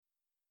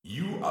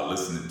You are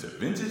listening to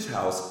Vintage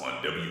House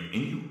on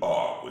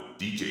WNUR with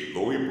DJ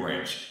Lori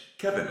Branch,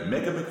 Kevin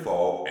Mega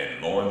McFall, and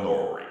Lauren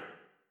Lowry.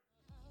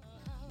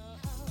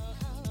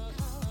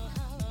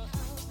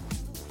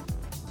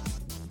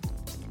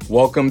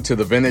 Welcome to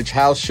the Vintage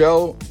House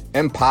Show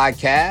and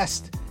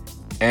podcast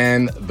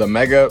and the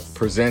Mega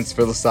Presents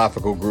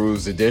Philosophical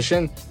Grooves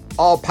edition,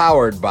 all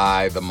powered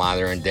by the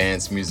Modern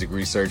Dance Music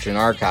Research and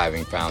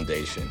Archiving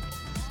Foundation.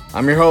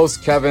 I'm your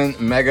host, Kevin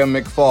Mega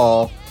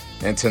McFall,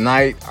 and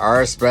tonight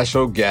our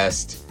special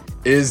guest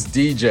is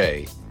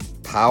DJ,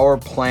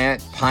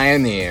 PowerPlant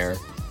pioneer,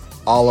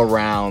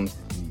 all-around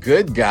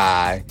good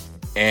guy,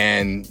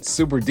 and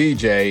super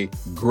DJ,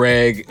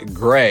 Greg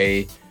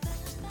Gray.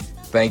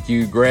 Thank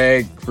you,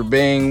 Greg, for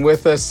being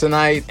with us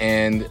tonight,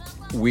 and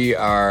we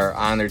are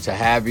honored to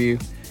have you.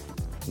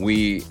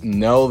 We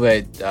know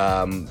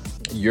that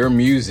your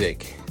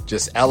music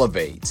just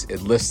elevates.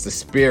 It lifts the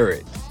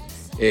spirit.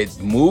 It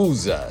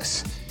moves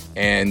us,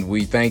 and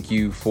we thank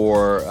you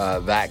for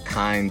that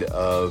kind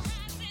of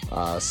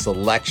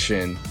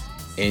selection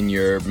in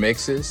your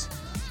mixes.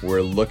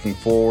 We're looking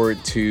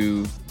forward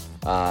to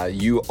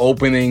you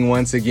opening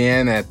once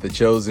again at the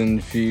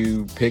Chosen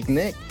Few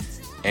Picnic,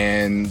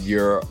 and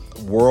your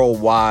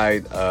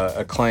worldwide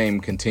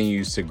acclaim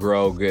continues to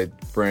grow, good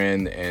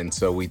friend. And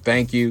so we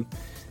thank you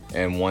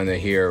and want to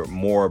hear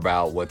more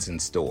about what's in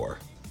store.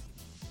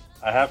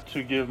 I have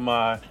to give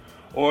my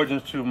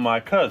origins to my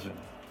cousin.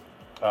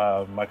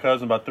 My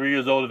cousin, about 3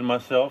 years older than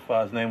myself.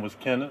 His name was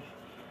Kenneth.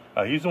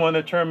 He's the one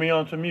that turned me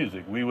on to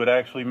music. We would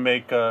actually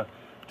make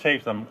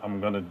tapes.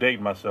 I'm going to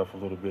date myself a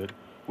little bit,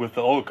 with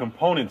the old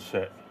component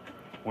set,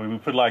 where we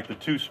put like the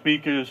two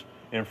speakers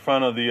in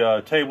front of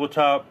the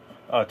tabletop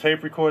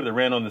tape recorder that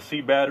ran on the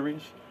C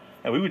batteries,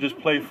 and we would just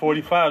play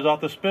 45s off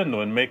the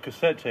spindle and make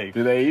cassette tapes.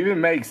 Do they even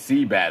make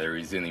C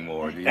batteries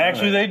anymore?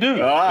 Actually, they do.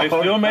 They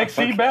still make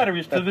C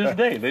batteries to this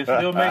day. They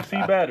still make C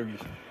batteries,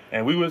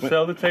 and we would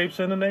sell the tapes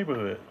in the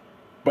neighborhood.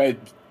 But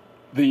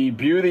the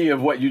beauty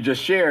of what you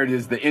just shared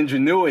is the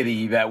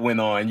ingenuity that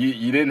went on.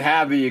 You didn't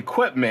have the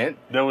equipment.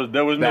 There was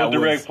no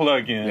direct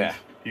plug-ins. Yeah.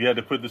 You had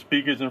to put the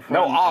speakers in front.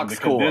 No aux the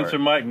cord. Condenser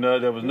mic. No,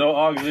 there was no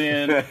aux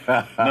in.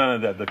 None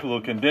of that. The little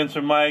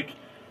condenser mic.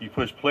 You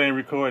push play and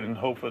record and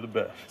hope for the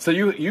best. So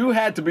you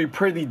had to be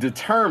pretty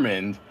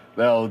determined,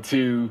 though,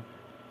 to,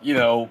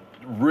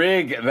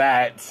 rig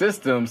that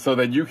system so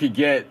that you could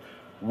get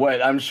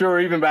what I'm sure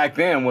even back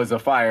then was a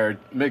fire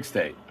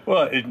mixtape.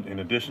 Well, in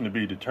addition to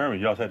be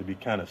determined, you also had to be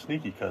kind of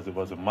sneaky because it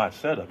wasn't my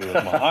setup. It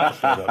was my aunt's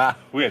setup.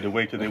 We had to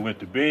wait till they went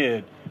to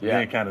bed, and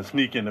then kind of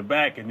sneak in the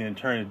back and then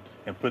turn it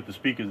and put the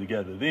speakers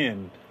together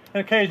then.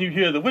 And occasionally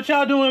you hear what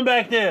y'all doing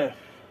back there?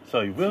 So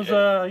it was,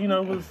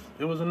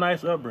 it was a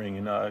nice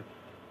upbringing.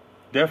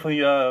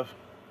 Definitely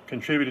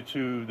contributed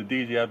to the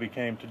DJ I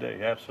became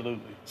today.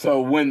 Absolutely.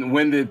 So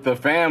when did the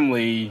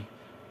family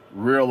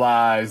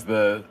realize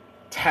the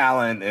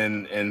talent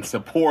and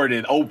support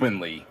it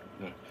openly?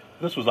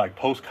 This was like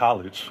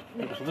post-college.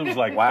 It was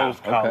like wow,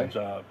 post-college.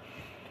 Okay.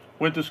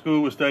 Went to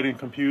school, was studying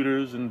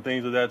computers and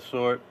things of that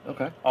sort.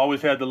 Okay.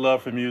 Always had the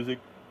love for music.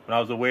 When I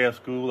was away at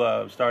school,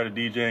 I started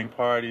DJing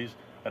parties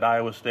at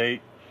Iowa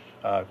State.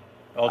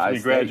 Ultimately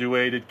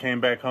graduated,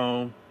 came back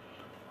home.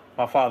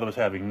 My father was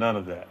having none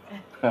of that.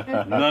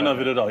 None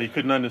of it at all. He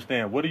couldn't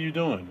understand. What are you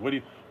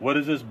doing? What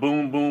is this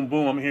boom, boom,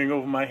 boom I'm hearing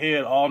over my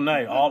head all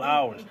night, all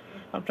hours?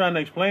 I'm trying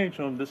to explain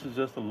to him this is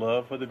just a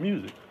love for the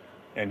music.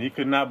 And he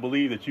could not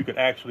believe that you could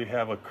actually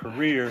have a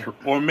career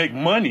or make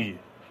money,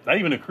 not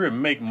even a career,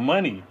 make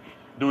money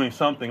doing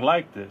something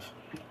like this.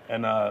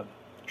 And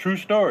true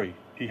story,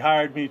 he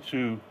hired me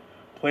to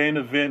play an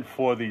event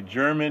for the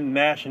German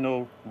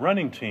national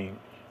running team.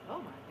 Oh,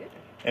 my goodness.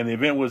 And the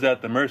event was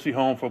at the Mercy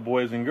Home for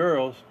Boys and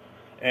Girls,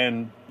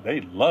 and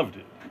they loved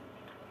it.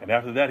 And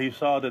after that, he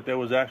saw that there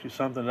was actually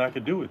something that I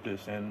could do with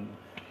this, and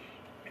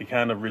he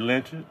kind of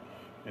relented,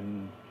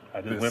 and I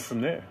just went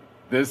from there.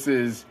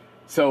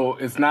 So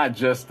it's not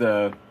just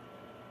a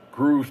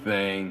groove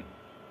thing.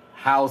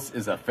 House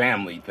is a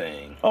family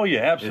thing. Oh,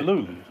 yeah,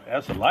 absolutely.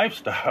 That's a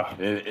lifestyle.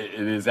 It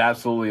is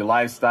absolutely a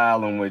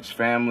lifestyle in which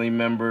family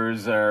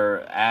members are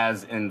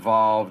as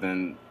involved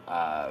in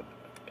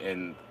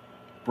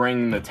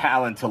bringing the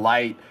talent to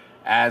light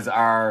as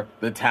are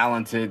the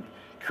talented,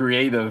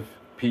 creative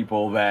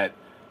people that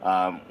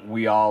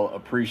we all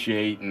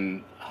appreciate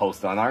and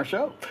host on our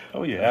show.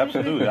 Oh, yeah,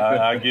 absolutely.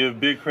 I give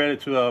big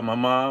credit to my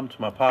mom,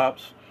 to my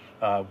pops.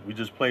 We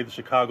just played the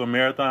Chicago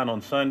Marathon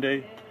on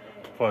Sunday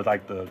for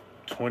like the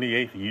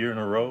 28th year in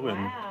a row,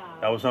 and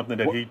that was something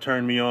that he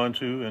turned me on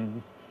to.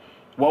 And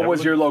what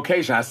was your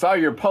location? I saw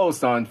your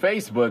post on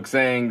Facebook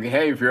saying,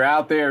 hey, if you're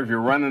out there, if you're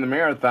running the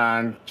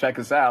marathon, check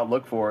us out,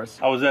 look for us.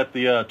 I was at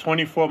the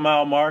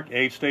 24-mile mark,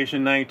 aid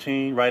station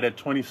 19, right at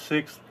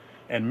 26th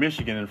and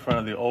Michigan in front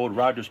of the old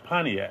Rogers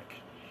Pontiac.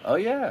 Oh,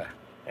 yeah.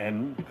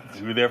 And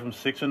we were there from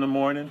 6 in the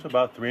morning to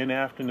about 3 in the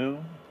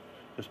afternoon,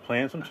 just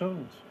playing some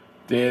tunes.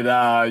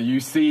 Did you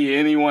see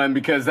anyone,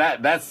 because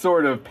that's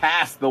sort of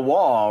past the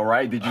wall,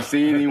 right? Did you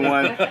see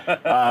anyone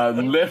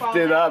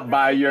lifted up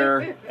by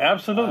your...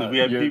 Absolutely. We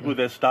had people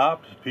that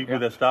stopped,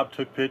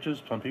 took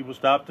pictures. Some people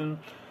stopped and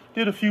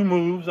did a few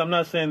moves. I'm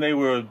not saying they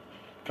were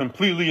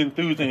completely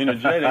enthused and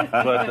energetic,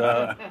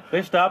 but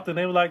they stopped and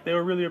they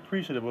were really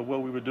appreciative of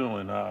what we were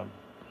doing.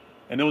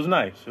 And it was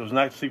nice. It was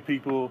nice to see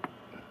people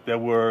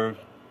that were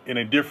in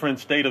a different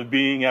state of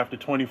being after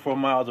 24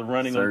 miles of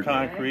running on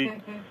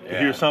concrete. To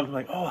hear something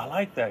like, oh, I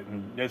like that.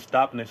 And they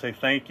stop and they say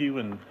thank you,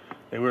 and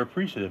they were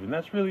appreciative. And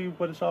that's really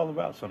what it's all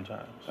about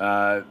sometimes.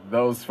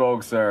 Those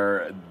folks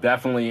are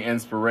definitely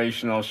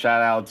inspirational.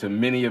 Shout out to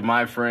many of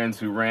my friends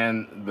who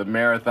ran the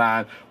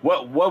marathon.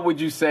 What would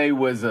you say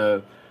was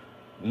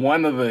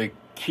one of the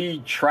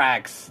key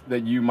tracks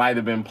that you might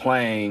have been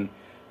playing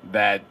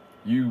that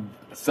you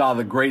saw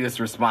the greatest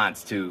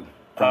response to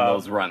from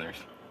those runners?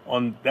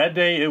 On that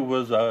day, it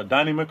was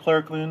Donnie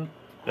McClurkin.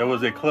 There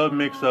was a club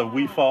mix of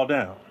We Fall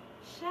Down.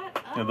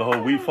 Shut up. The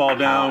whole We Fall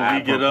Down,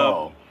 We Get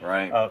Up.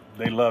 Right.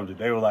 They loved it.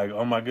 They were like,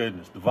 oh, my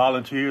goodness. The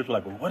volunteers were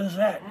like, well, what is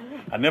that?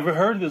 I never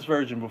heard this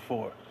version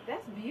before.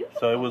 That's beautiful.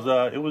 So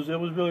it was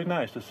really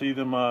nice to see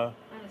them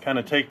kind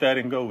of take that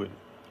and go with it.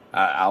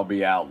 I'll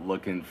be out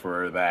looking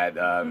for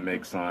that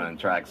mix on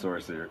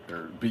TrackSource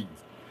or Beat.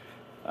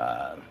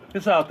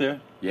 It's out there.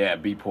 Yeah,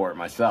 Beatport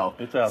myself.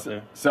 It's out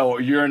there. So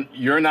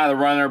you're not a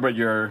runner, but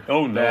you're...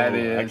 Oh, no. That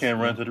is... I can't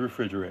run to the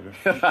refrigerator.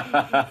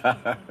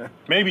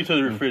 Maybe to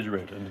the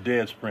refrigerator in the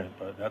dead sprint,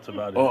 but that's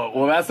about it.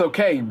 Well, that's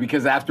okay,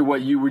 because after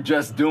what you were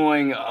just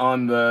doing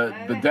on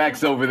the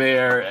decks over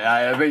there,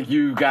 I think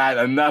you got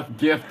enough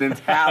gift and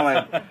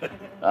talent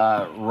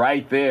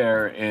right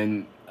there,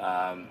 and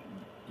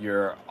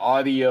your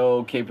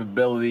audio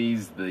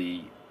capabilities,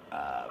 the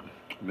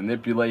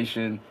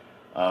manipulation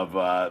of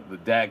the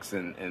decks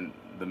and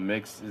the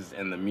mixes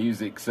and the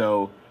music.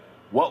 So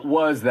what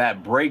was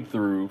that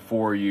breakthrough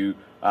for you,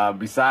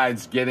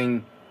 besides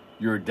getting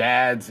your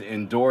dad's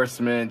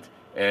endorsement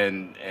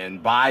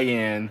and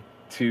buy-in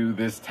to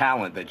this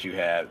talent that you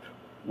had?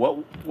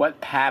 What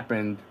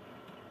happened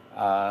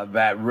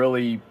that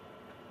really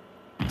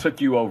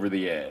took you over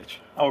the edge?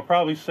 I would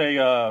probably say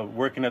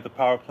working at the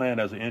power plant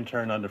as an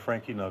intern under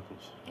Frankie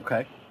Knuckles.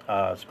 Okay.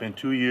 Spent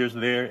 2 years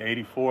there,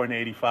 84 and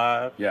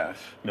 85. Yes.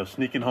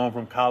 Sneaking home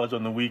from college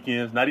on the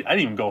weekends. I didn't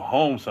even go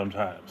home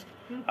sometimes.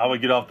 I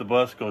would get off the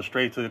bus, go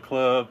straight to the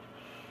club,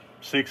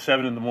 6,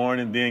 7 in the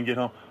morning, then get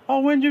home. Oh,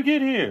 when did you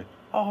get here?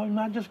 Oh,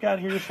 I just got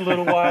here just a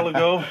little while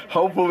ago.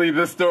 Hopefully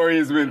this story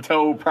has been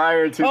told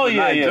prior to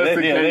tonight.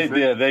 They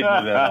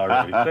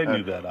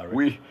knew that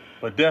already.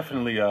 But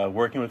definitely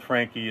working with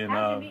Frankie. And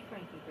How did you meet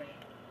Frankie, Greg?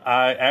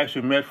 I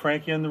actually met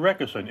Frankie in the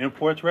record store, in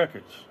Imports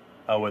Records,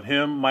 with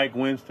him, Mike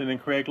Winston,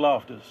 and Craig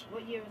Loftus.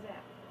 What year was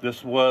that?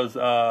 This was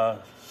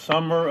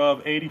summer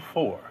of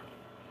 84.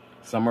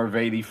 Summer of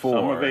 84.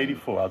 Summer of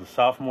 84. I was a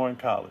sophomore in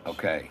college.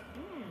 Okay.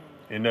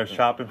 In there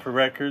shopping for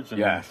records and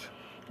yes.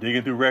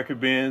 Digging through record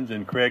bins,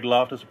 and Craig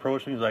Loftus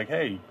approached me. He's like,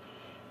 hey,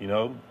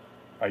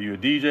 are you a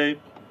DJ?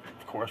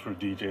 Of course we're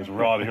DJs.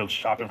 We're all here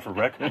shopping for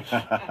records.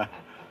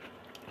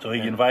 So he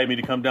invited me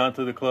to come down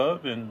to the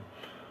club, and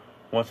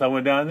once I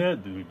went down there,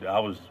 dude, I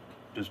was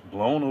just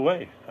blown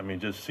away. I mean,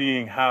 just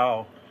seeing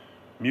how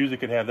music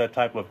could have that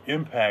type of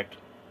impact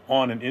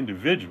on an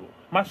individual,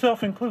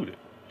 myself included.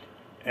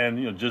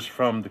 And, just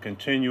from the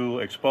continual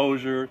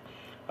exposure,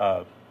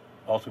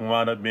 also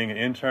wound up being an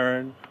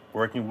intern,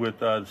 working with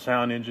the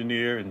sound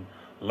engineer and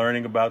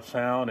learning about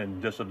sound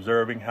and just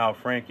observing how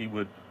Frankie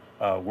would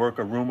work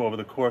a room over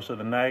the course of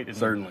the night. And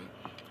certainly.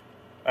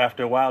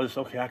 After a while, it's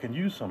okay, I can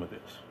use some of this.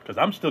 Because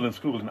I'm still in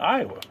school in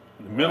Iowa,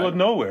 in the middle of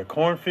nowhere,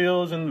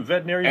 cornfields and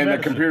veterinary medicine.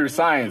 And a computer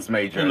science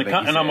major.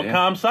 And I'm a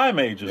comp-sci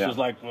major. So it's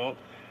like, well,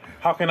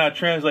 how can I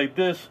translate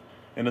this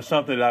into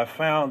something that I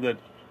found that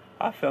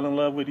I fell in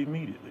love with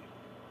immediately?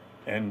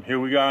 And here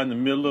we are in the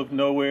middle of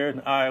nowhere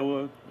in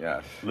Iowa,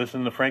 yes,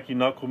 listening to Frankie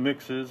Knuckle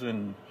mixes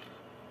and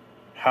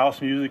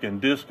house music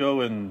and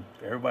disco, and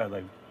everybody's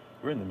like,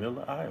 we're in the middle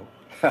of Iowa.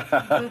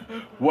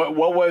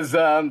 What was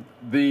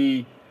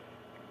the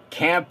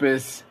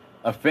campus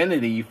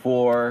affinity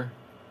for,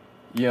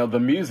 the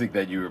music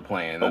that you were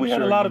playing? We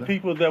had a lot of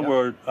people that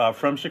were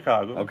from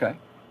Chicago. Okay.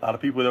 A lot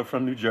of people that were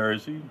from New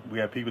Jersey. We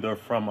had people that were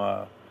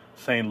from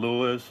St.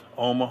 Louis,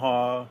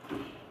 Omaha.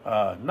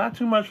 Not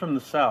too much from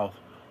the South,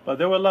 but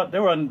there were a lot.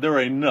 There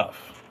were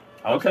enough.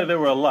 I would say there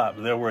were a lot,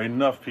 but there were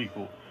enough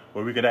people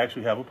where we could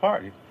actually have a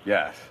party.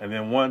 Yes. And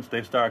then once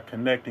they start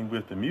connecting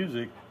with the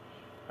music,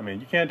 I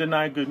mean, you can't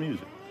deny good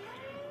music.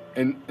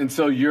 And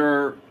so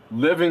you're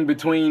living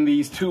between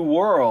these two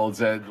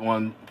worlds at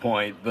one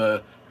point.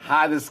 The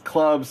hottest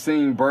club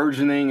scene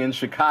burgeoning in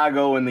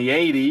Chicago in the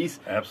 80s.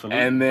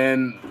 Absolutely. And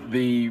then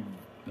the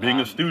being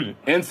a student.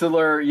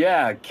 Insular,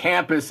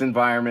 campus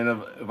environment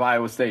of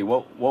Iowa State.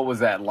 What was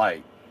that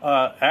like?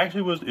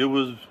 Actually, it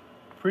was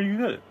pretty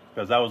good,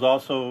 because I was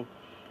also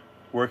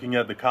working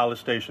at the college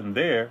station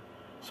there.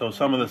 So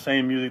some of the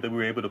same music that we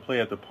were able to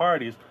play at the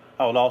parties,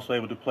 I was also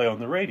able to play on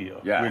the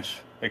radio, which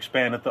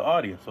expanded the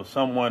audience. So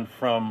someone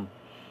from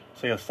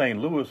say, of St.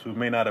 Louis who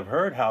may not have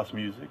heard house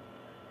music.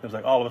 It was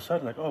like all of a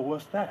sudden, like, oh,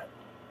 what's that?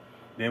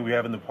 Then we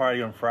having the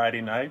party on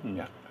Friday night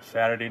and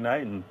Saturday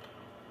night, and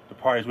the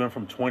parties went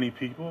from 20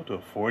 people to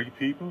 40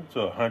 people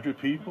to 100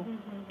 people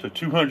to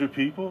 200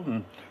 people,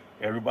 and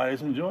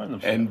everybody's enjoying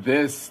themselves. And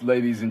this,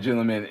 ladies and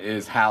gentlemen,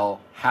 is how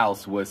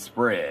house was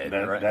spread.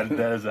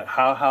 That is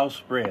how house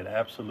spread,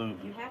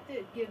 absolutely. You have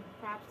to give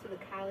props to the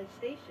college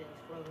stations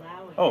for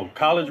allowing. Oh,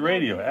 college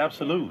radio,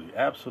 absolutely,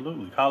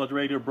 absolutely. College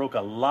radio broke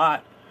a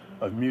lot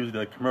of music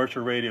that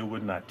commercial radio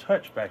would not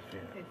touch back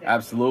then. Exactly.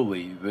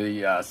 Absolutely.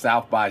 The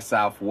South by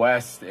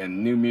Southwest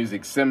and New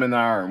Music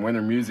Seminar and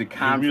Winter Music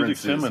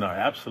Conferences. New Music Seminar,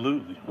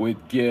 absolutely.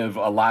 Would give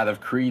a lot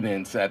of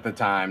credence at the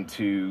time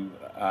to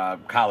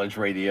college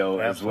radio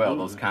as well.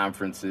 Those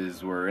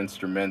conferences were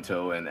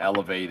instrumental in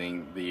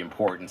elevating the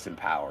importance and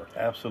power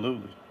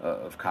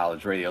of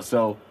college radio.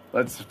 So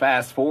let's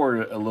fast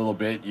forward a little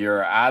bit.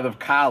 You're out of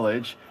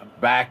college,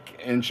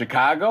 back in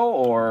Chicago,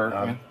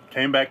 or?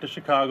 Came back to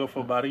Chicago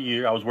for about a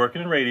year. I was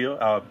working in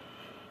radio.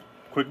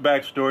 Quick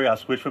backstory, I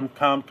switched from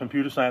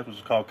computer science, which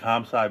was called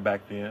ComSci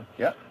back then.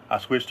 Yep. I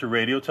switched to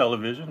radio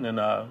television,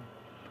 and I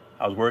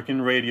was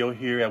working radio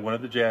here at one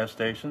of the jazz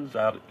stations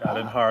out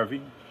in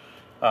Harvey.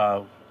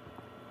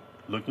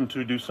 Looking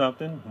to do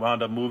something,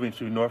 wound up moving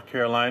to North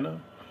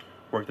Carolina,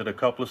 worked at a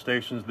couple of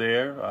stations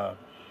there,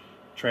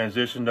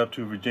 transitioned up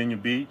to Virginia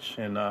Beach,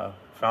 and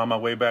found my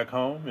way back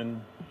home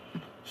and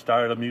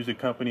started a music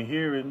company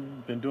here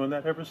and been doing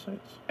that ever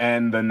since.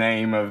 And the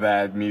name of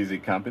that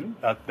music company?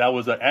 That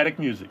was Attic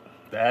Music,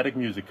 the Attic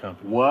Music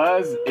Company.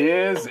 Was,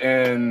 is,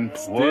 and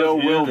still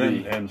will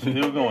be. And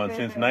still going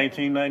since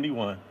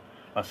 1991.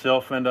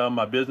 Myself and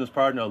my business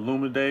partner,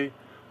 Lumide,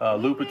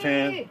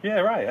 Lupatan. Yeah,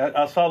 right.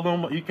 I saw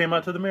Luma. He came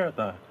out to the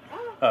marathon.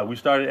 We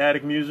started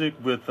Attic Music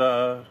with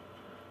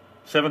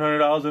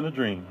 $700 in a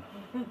dream,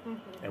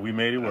 and we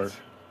made it work.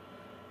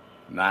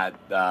 Not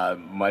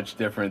much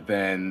different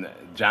than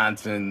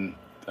Johnson,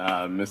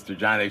 Mr.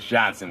 John H.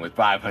 Johnson, with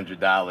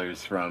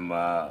 $500 from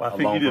I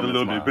think you did a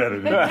little bit better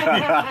than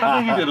that. I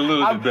think you did a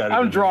little bit better.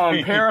 I'm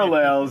drawing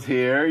parallels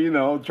here,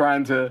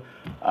 trying to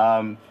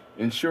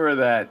ensure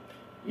that,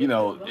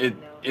 it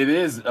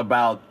is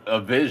about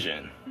a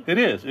vision. It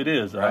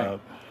is. Right.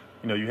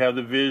 You have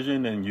the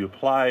vision and you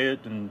apply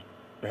it, and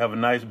you have a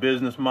nice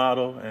business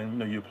model,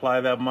 and you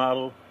apply that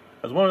model.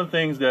 That's one of the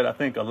things that I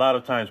think a lot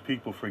of times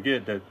people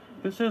forget, that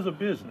this is a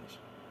business.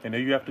 And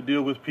you have to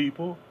deal with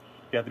people.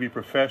 You have to be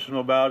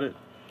professional about it.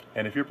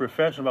 And if you're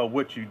professional about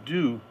what you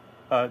do,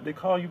 they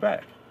call you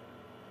back.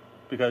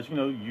 Because,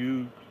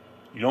 you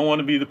don't want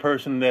to be the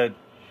person that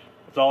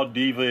it's all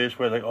diva-ish,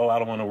 where it's like, oh, I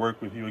don't want to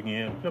work with you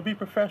again. Be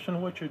professional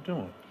in what you're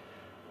doing.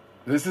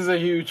 This is a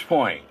huge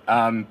point.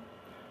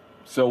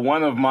 So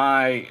one of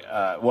my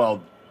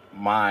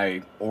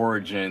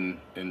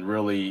origin in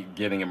really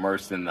getting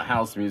immersed in the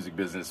house music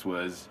business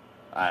was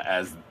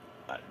as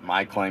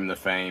my claim to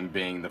fame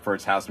being the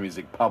first house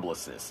music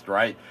publicist,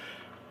 right?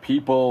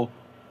 People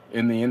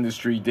in the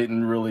industry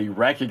didn't really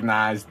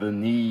recognize the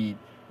need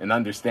and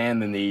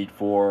understand the need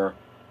for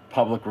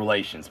public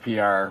relations,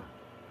 PR,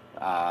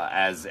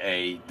 as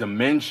a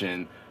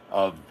dimension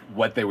of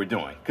what they were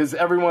doing. Because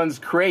everyone's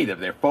creative.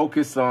 They're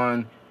focused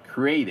on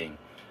creating.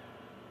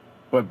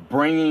 But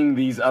bringing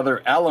these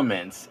other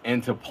elements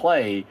into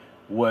play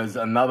was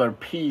another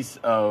piece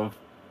of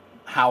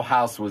how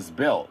house was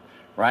built,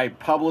 right?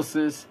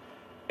 Publicists,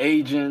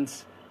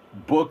 agents,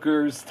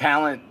 bookers,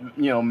 talent,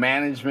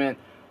 management,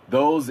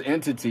 those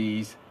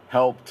entities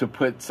help to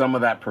put some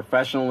of that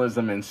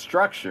professionalism and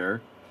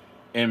structure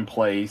in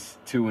place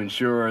to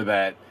ensure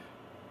that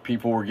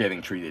people were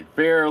getting treated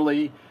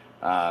fairly,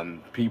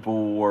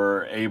 people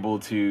were able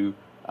to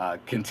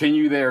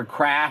continue their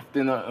craft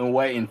in a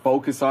way and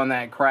focus on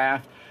that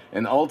craft,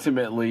 and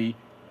ultimately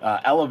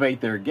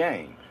elevate their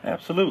game.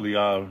 Absolutely,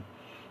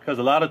 because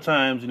a lot of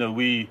times,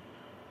 we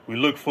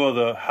look for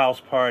the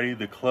house party,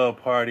 the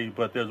club party,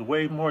 but there's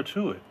way more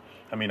to it.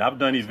 I mean, I've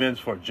done events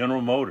for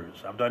General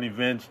Motors. I've done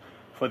events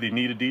for the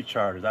Anita D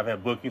charters. I've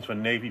had bookings for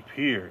Navy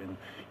Pier, and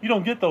you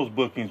don't get those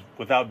bookings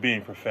without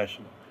being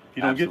professional.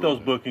 You don't get those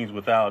bookings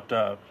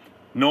without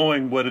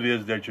knowing what it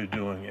is that you're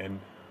doing and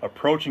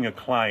approaching a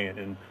client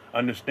and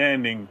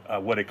understanding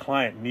what a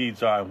client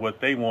needs are and what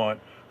they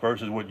want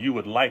versus what you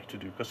would like to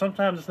do. Because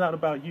sometimes it's not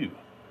about you.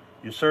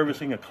 You're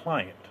servicing a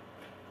client.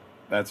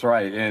 That's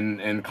right.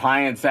 And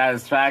client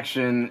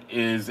satisfaction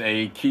is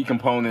a key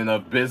component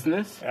of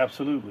business.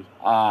 Absolutely.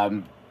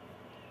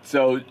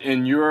 So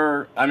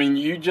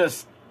you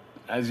just,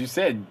 as you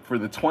said, for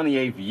the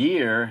 28th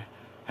year,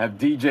 have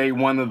DJed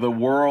one of the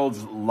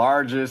world's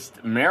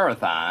largest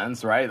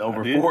marathons, right?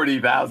 Over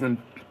 40,000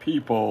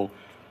 people.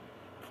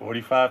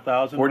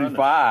 45,000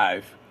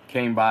 45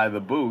 came by the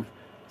booth.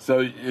 So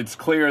it's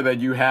clear that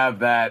you have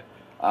that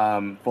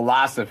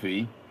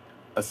philosophy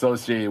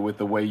associated with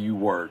the way you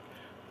work.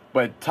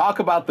 But talk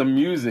about the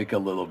music a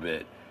little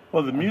bit.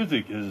 Well, the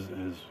music is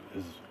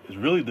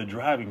really the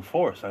driving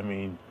force. I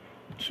mean,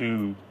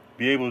 to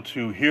be able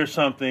to hear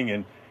something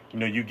and,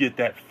 you get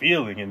that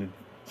feeling. And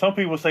some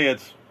people say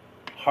it's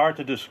hard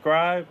to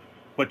describe,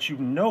 but you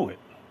know it.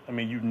 I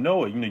mean, you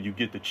know it. You know, you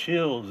get the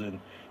chills and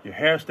your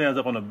hair stands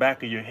up on the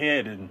back of your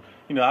head. And,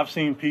 you know, I've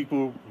seen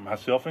people,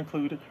 myself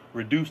included,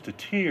 reduced to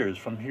tears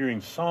from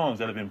hearing songs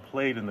that have been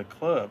played in the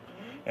club.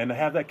 And to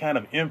have that kind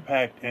of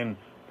impact and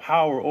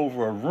power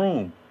over a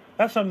room,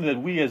 that's something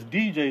that we as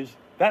DJs,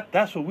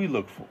 that's what we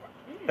look for.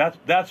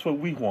 That's what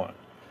we want.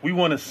 We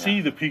want to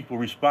see the people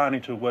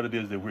responding to what it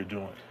is that we're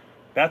doing.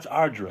 That's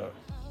our drug.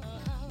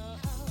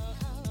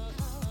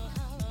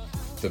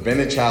 The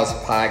Vintage House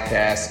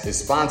podcast is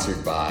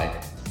sponsored by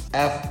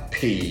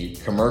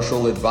FP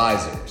Commercial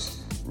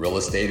Advisors, real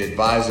estate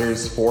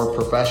advisors for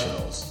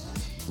professionals.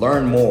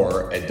 Learn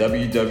more at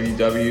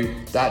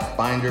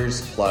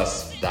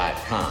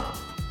www.findersplus.com.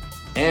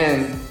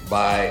 And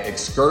by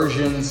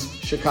Excursions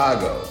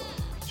Chicago,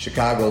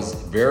 Chicago's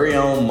very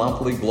own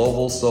monthly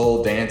global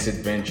soul dance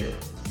adventure.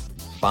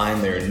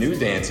 Find their new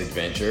dance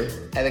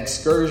adventure at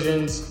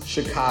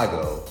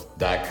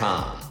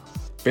excursionschicago.com.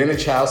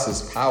 Vintage House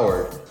is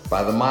powered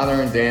by the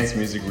Modern Dance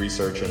Music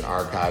Research and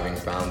Archiving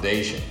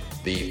Foundation,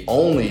 the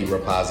only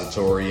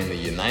repository in the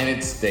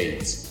United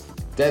States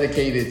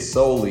dedicated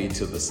solely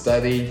to the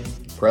study,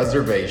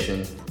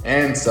 preservation,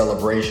 and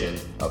celebration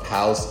of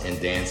house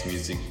and dance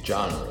music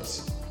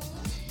genres.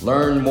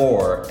 Learn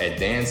more at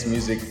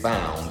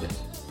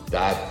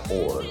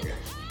dancemusicfound.org.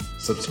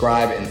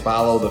 Subscribe and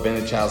follow the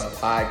Vintage House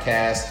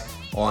podcast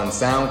on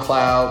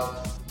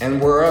SoundCloud and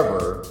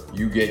wherever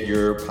you get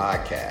your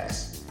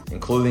podcasts,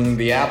 including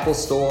the Apple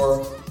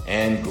Store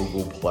and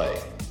Google Play.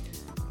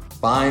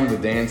 Find the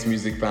Dance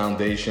Music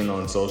Foundation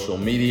on social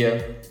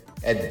media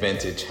at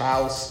Vintage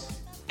House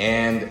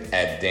and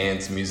at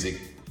Dance Music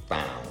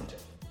Found.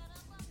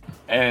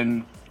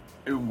 And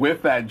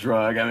with that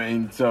drug, I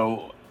mean,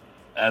 so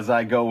as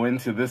I go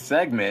into this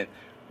segment,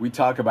 we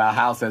talk about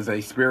house as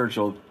a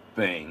spiritual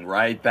thing,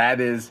 right? That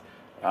is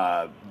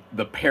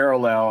the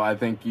parallel I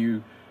think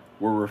you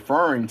were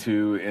referring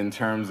to in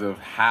terms of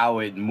how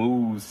it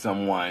moves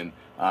someone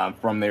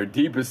from their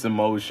deepest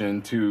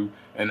emotion to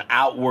an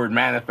outward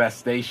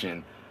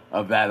manifestation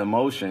of that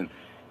emotion.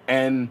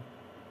 And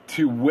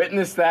to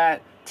witness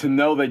that, to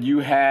know that you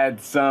had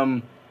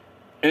some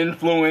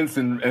influence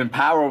and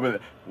power over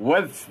it,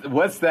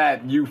 what's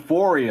that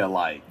euphoria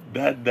like?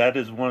 That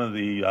is one of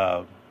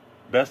the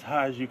best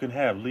highs you can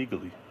have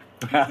legally.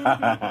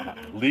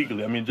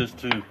 Legally, I mean, just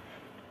to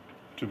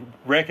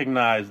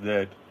recognize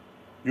that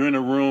you're in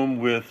a room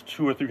with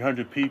 200 or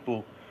 300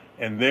 people,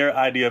 and their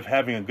idea of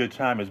having a good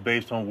time is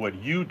based on what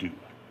you do.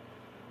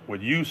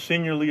 What you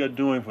singularly are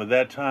doing for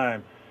that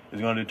time is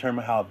going to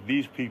determine how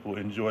these people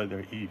enjoy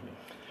their evening.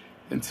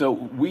 And so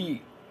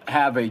we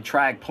have a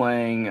track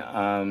playing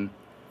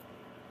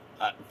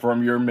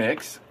from your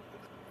mix,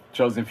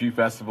 Chosen Few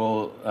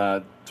Festival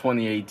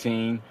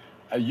 2018.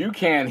 You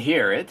can't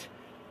hear it.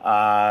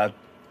 I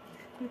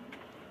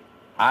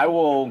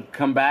will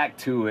come back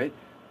to it,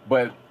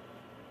 but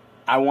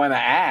I want to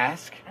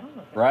ask,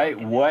 right,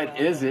 what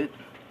is it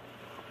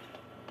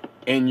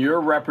in your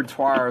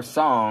repertoire of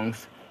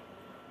songs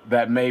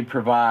that may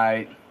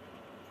provide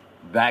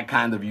that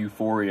kind of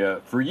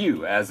euphoria for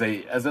you as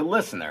a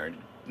listener,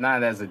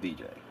 not as a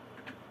DJ?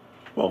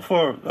 Well,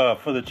 for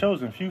the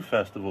Chosen Few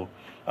Festival,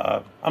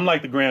 I'm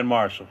like the Grand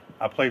Marshal.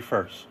 I play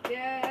first.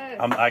 Yes.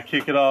 I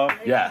kick it off.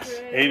 Yes.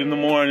 8 in the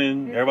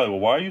morning. Everybody, well,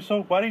 why do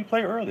you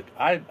play early?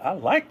 I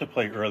like to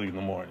play early in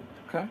the morning.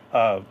 Okay.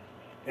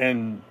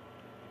 And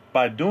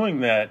by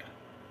doing that,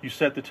 you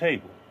set the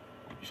table.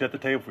 You set the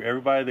table for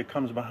everybody that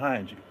comes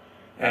behind you.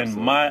 Absolutely.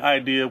 And my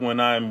idea when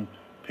I'm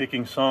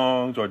picking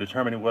songs or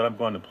determining what I'm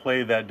going to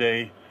play that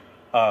day,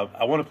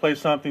 I want to play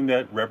something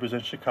that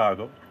represents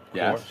Chicago, of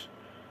course.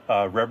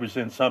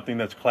 Represents something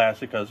that's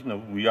classic, because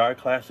we are a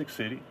classic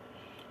city.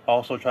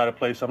 Also try to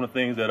play some of the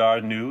things that are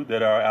new,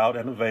 that are out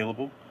and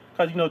available.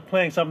 Because,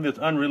 playing something that's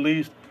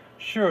unreleased,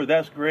 sure,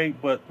 that's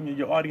great, but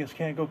your audience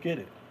can't go get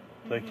it.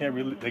 They can't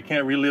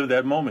relive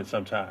that moment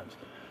sometimes.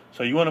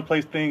 So you want to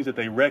play things that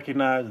they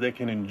recognize, they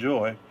can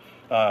enjoy.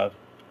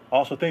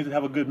 Also things that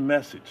have a good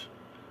message.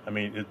 I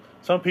mean,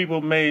 some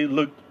people may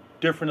look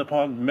different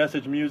upon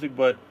message music,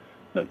 but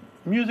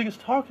music is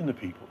talking to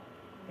people.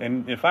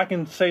 And if I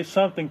can say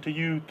something to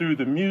you through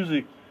the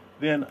music,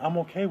 then I'm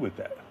okay with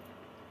that.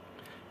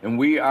 And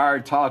we are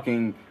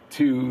talking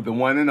to the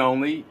one and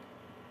only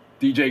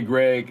DJ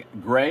Greg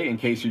Gray, in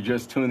case you're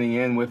just tuning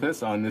in with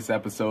us on this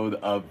episode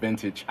of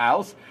Vintage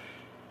House.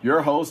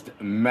 Your host,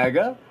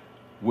 Mega,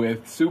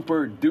 with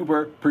super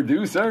duper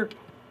producer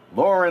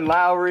Lauren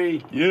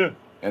Lowry. Yeah.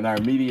 And our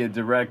media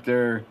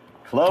director,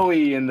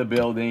 Chloe, in the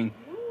building.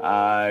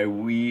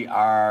 We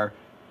are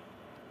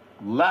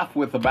left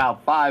with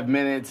about 5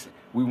 minutes.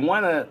 We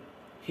want to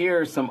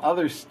hear some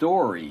other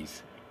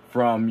stories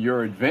from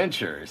your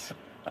adventures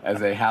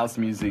as a house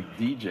music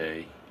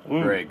DJ,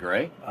 Greg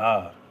Gray.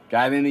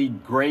 Got any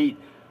great,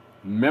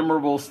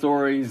 memorable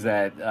stories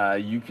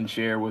that you can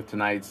share with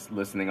tonight's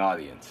listening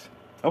audience?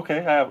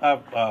 Okay,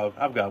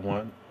 I've got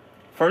one.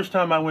 First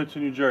time I went to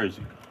New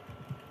Jersey,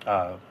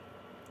 friend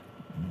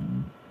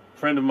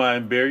of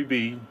mine, Barry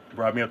B,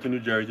 brought me up to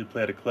New Jersey to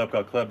play at a club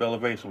called Club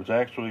Elevation, which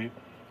actually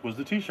was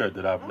the T-shirt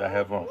that I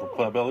have on for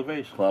Club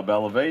Elevation. Club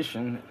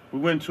Elevation. We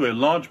went to a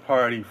launch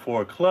party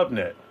for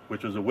ClubNet,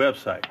 which was a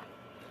website.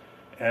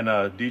 And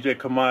DJ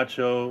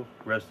Camacho,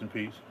 rest in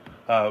peace,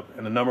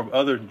 and a number of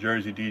other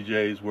Jersey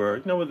DJs were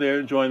there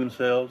enjoying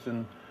themselves.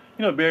 And,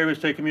 Barry was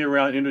taking me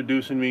around,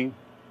 introducing me.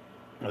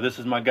 This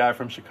is my guy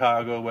from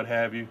Chicago, what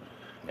have you.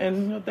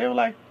 And they were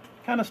like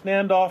kind of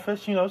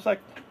standoffish. It's like,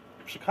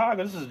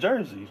 Chicago, this is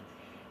Jersey.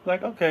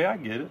 Like, okay, I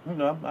get it.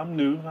 I'm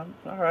new. I'm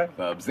all right.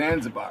 Club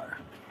Zanzibar.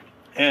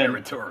 And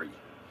territory.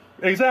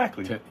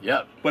 Exactly.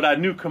 Yep. But I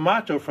knew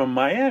Camacho from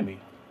Miami.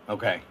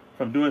 Okay.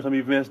 From doing some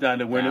events down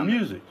there Winter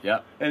Music.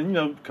 Yep.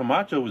 And,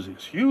 Camacho was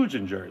huge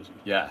in Jersey.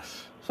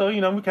 Yes. So,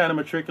 we kind of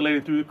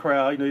matriculated through the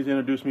crowd. He's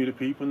introduced me to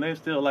people, and they're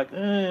still like,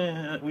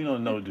 we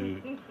don't know,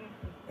 dude.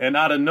 And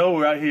out of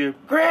nowhere, I hear,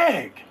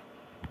 Greg!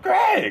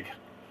 And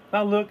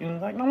I look,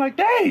 and I'm like,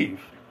 Dave!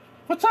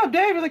 What's up,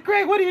 Dave? He's like,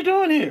 Greg, what are you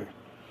doing here?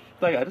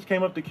 Like, I just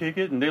came up to kick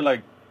it, and they're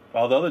like,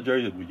 all the other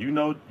Jerseys, well, you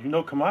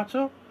know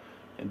Camacho?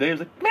 And Dave's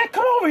like, man,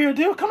 come over here,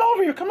 dude. Come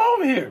over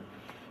here.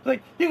 He's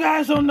like, you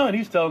guys don't know. And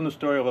he's telling the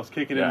story of us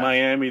kicking in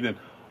Miami, then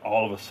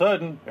all of a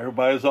sudden,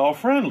 everybody's all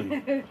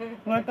friendly. I'm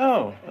like,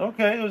 oh,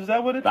 okay, is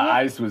that what it The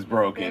ice was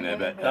broken.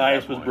 The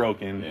ice was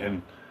broken,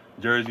 and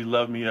Jersey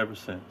loved me ever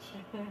since.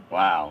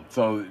 Wow.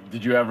 So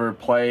did you ever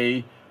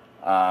play,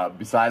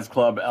 besides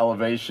Club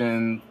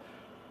Elevation,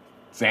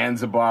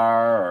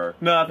 Zanzibar? Or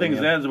no, I think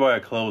Zanzibar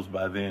had closed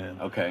by then.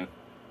 Okay.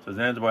 So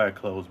Zanzibar had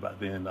closed by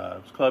then.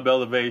 It was Club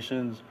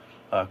Elevations,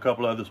 a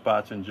couple other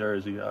spots in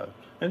Jersey.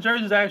 And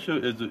Jersey's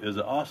actually is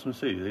an awesome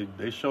city.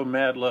 They show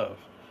mad love.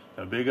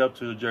 Big up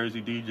to the Jersey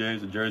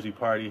DJs, the Jersey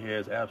party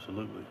heads,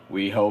 absolutely.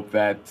 We hope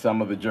that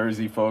some of the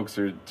Jersey folks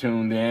are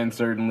tuned in.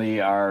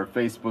 Certainly our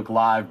Facebook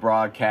Live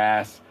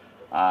broadcast.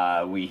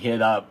 We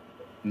hit up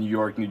New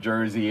York, New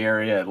Jersey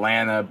area,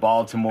 Atlanta,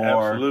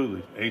 Baltimore.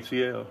 Absolutely.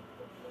 ATL.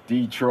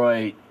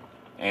 Detroit.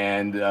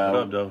 And what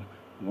up, though?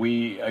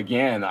 We,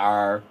 again,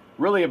 are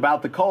really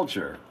about the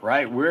culture,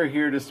 right? We're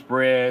here to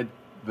spread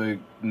the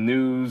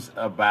news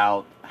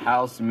about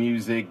house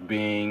music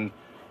being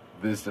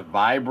this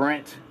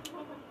vibrant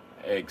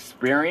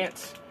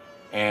experience,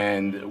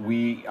 and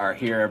we are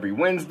here every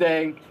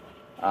Wednesday,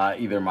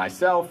 either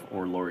myself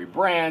or Lori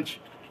Branch,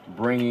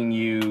 bringing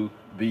you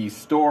these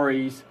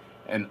stories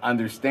and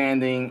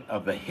understanding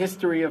of the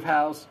history of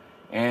house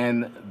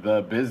and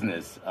the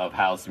business of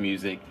house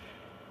music.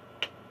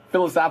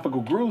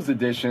 Philosophical Grooves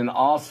Edition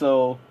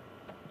also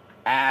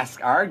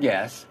asks our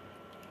guests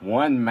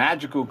one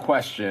magical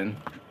question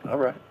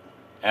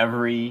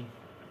every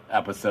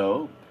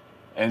episode,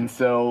 and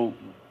so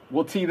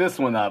we'll tee this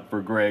one up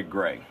for Greg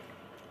Gray.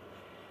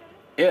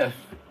 If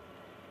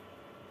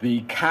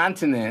the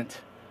continent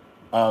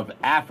of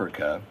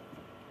Africa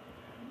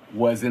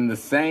was in the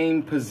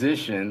same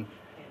position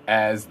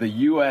as the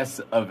US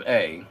of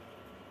A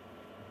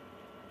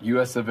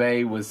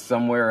was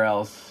somewhere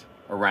else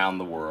around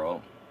the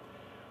world,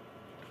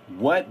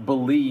 what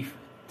belief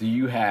do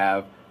you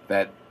have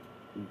that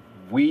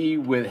we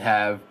would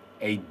have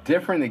a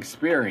different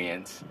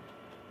experience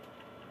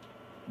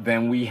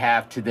than we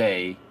have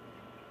today,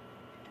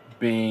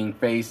 being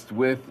faced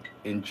with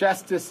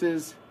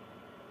injustices,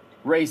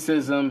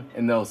 racism,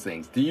 and those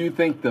things? Do you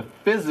think the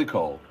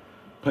physical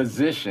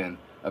position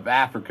of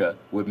Africa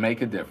would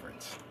make a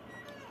difference?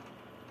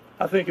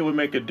 I think it would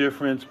make a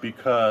difference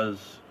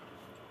because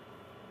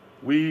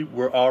we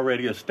were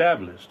already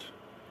established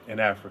in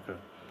Africa.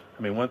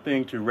 I mean, one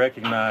thing to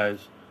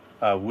recognize,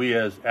 we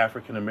as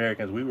African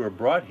Americans, we were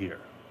brought here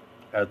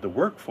as the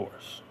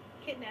workforce.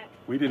 Kidnapped.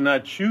 We did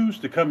not choose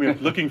to come here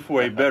looking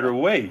for a better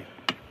way.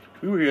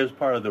 We were here as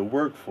part of the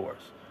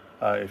workforce.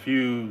 If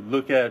you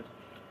look at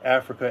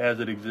Africa as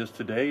it exists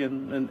today,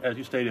 and as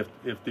you stated,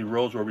 if the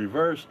roles were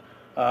reversed,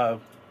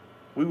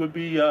 we would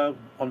be on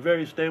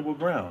very stable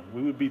ground.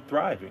 We would be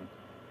thriving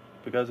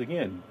because,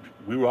 again,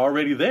 we were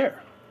already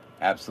there.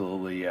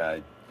 Absolutely.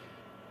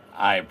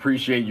 I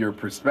appreciate your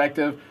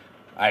perspective.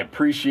 I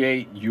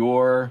appreciate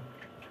your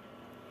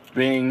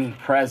being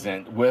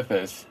present with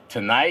us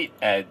tonight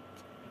at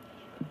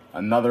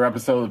another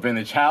episode of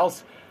Vintage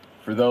House.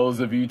 For those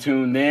of you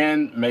tuned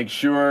in, make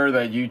sure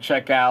that you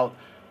check out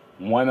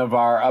one of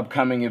our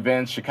upcoming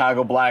events,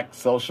 Chicago Black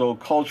Social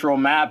Cultural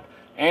Map,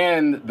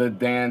 and the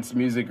Dance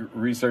Music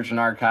Research and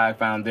Archive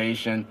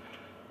Foundation,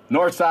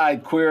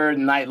 Northside Queer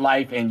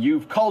Nightlife and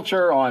Youth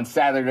Culture on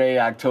Saturday,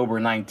 October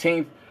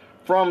 19th,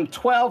 from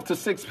 12 to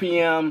 6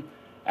 p.m.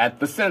 at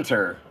the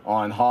Center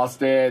on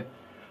Halstead,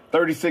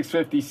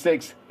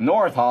 3656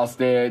 North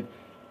Halstead.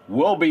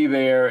 We'll be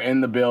there in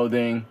the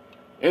building.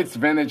 It's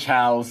Vintage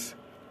House,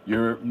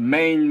 your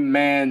main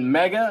man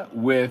Mega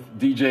with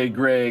DJ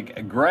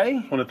Greg Gray.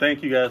 I want to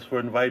thank you guys for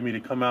inviting me to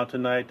come out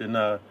tonight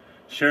and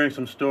sharing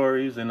some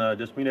stories and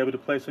just being able to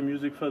play some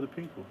music for the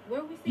people.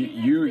 Where we see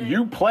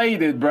you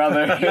played it,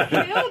 brother. You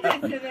killed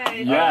it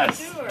today.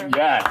 Yes, sure.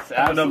 yes,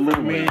 absolutely.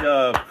 Coming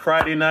up with me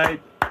Friday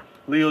night,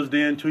 Leo's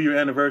Den 2-year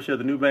anniversary of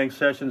the New Bank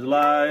Sessions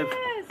Live.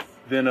 Yes.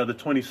 Then the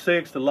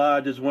 26th, the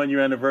Lodge's 1-year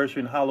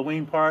anniversary and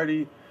Halloween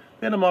party.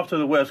 Then I'm off to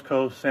the West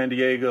Coast, San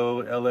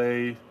Diego,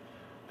 LA.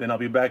 Then I'll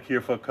be back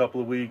here for a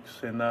couple of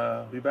weeks and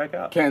be back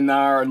out. Can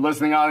our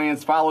listening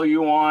audience follow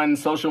you on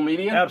social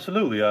media?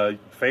 Absolutely.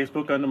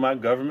 Facebook under my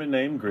government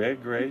name,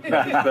 Greg Gray.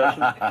 Nothing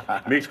special.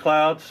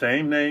 Mixcloud,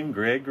 same name,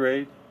 Greg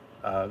Gray.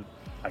 I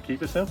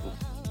keep it simple.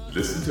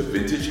 Listen to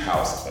Vintage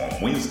House on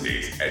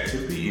Wednesdays at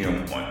 10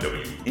 p.m. on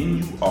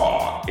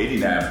WNUR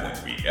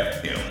 89.3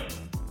 FM,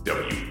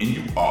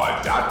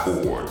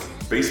 WNUR.org,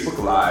 Facebook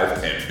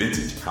Live, and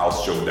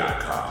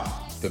VintageHouseShow.com.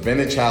 The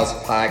Vintage House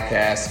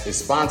podcast is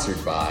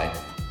sponsored by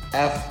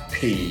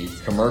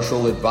FP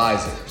Commercial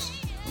Advisors,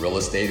 real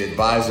estate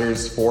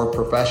advisors for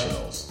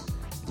professionals.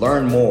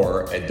 Learn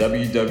more at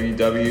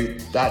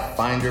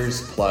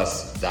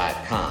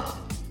www.findersplus.com.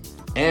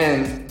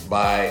 And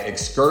by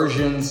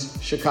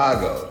Excursions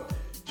Chicago,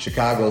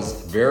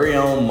 Chicago's very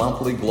own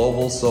monthly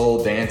global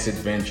soul dance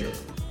adventure.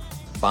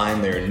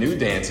 Find their new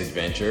dance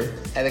adventure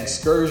at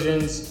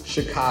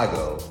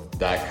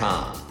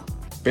excursionschicago.com.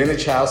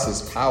 Vintage House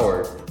is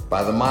powered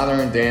by the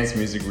Modern Dance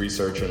Music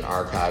Research and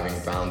Archiving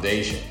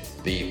Foundation,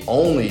 the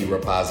only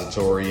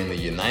repository in the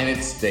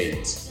United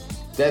States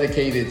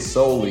dedicated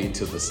solely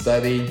to the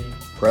study,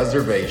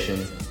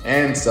 preservation,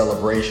 and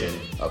celebration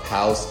of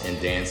house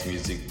and dance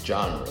music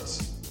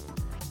genres.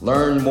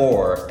 Learn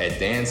more at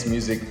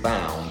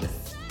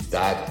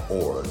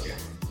dancemusicfound.org.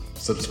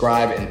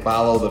 Subscribe and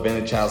follow the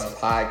Vintage House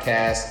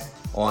podcast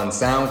on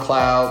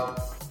SoundCloud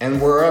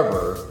and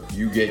wherever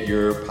you get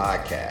your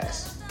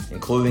podcasts,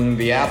 including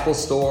the Apple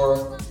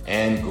Store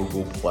and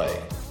Google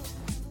Play.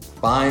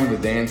 Find the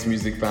Dance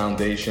Music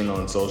Foundation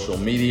on social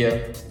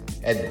media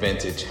at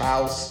Vintage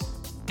House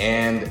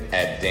and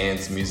at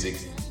Dance Music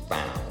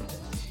Found.